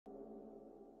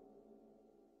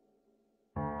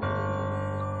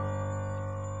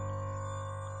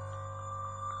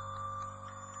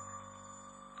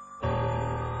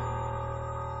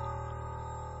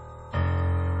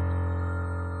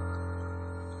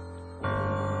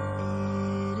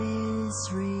is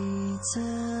returning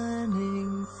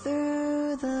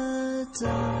through the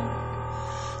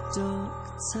dark.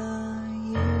 Doctor,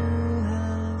 you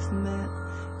have met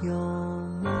your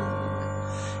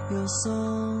mark. Your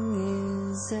song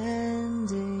is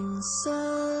ending,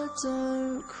 so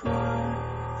don't cry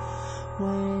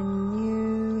when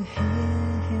you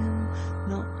hear him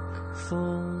knock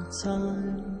 4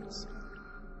 times.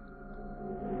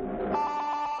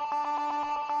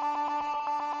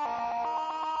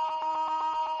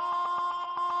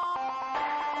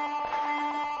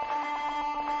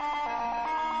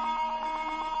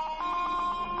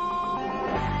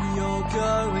 You're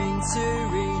going to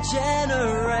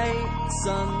regenerate.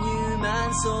 Some new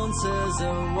man saunters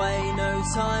away. No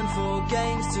time for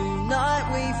games, tonight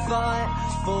we fight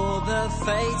for the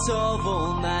fate of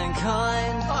all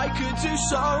mankind. I could do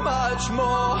so much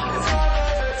more.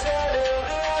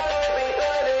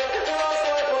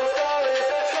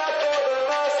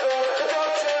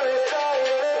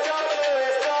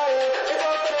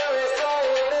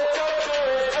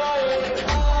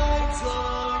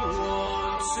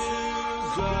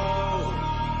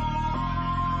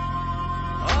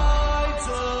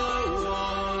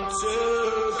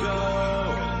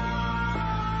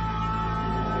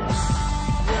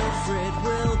 Wilfred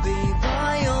will be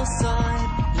by your side.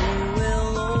 You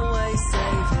will always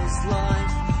save his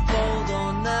life. Hold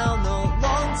on now, not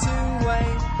long to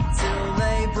wait till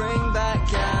they bring back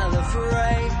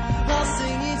Gallifrey. I'll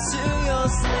sing you to your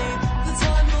sleep. The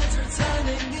Time Lord's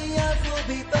returning, the earth will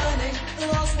be burning. The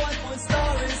last white point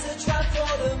star is a trap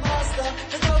for the master.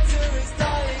 The Doctor is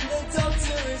dying, the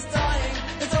Doctor is dying,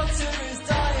 the Doctor is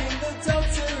dying, the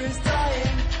Doctor is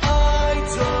dying. I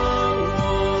don't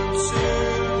want to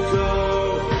go.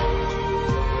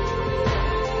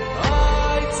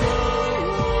 I don't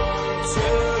want to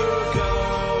go.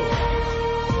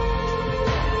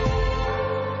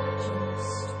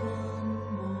 Just one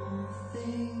more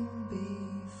thing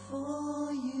before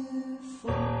you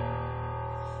fall.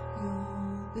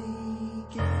 You'll be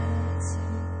getting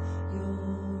your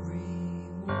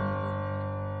reward.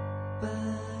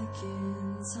 Back in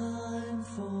time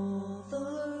for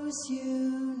those you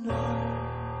know.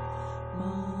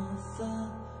 Martha,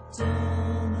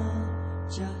 Donna,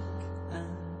 Jack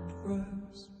and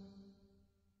Rose.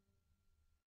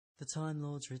 The Time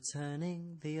Lord's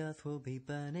returning, the earth will be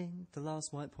burning. The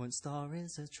last white point star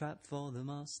is a trap for the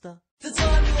master. The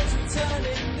Time Lord's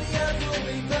returning, the earth will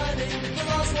be burning. The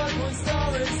last white point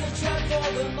star is a trap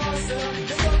for the master.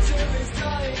 The Doctor is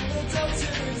dying, the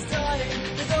Doctor is dying.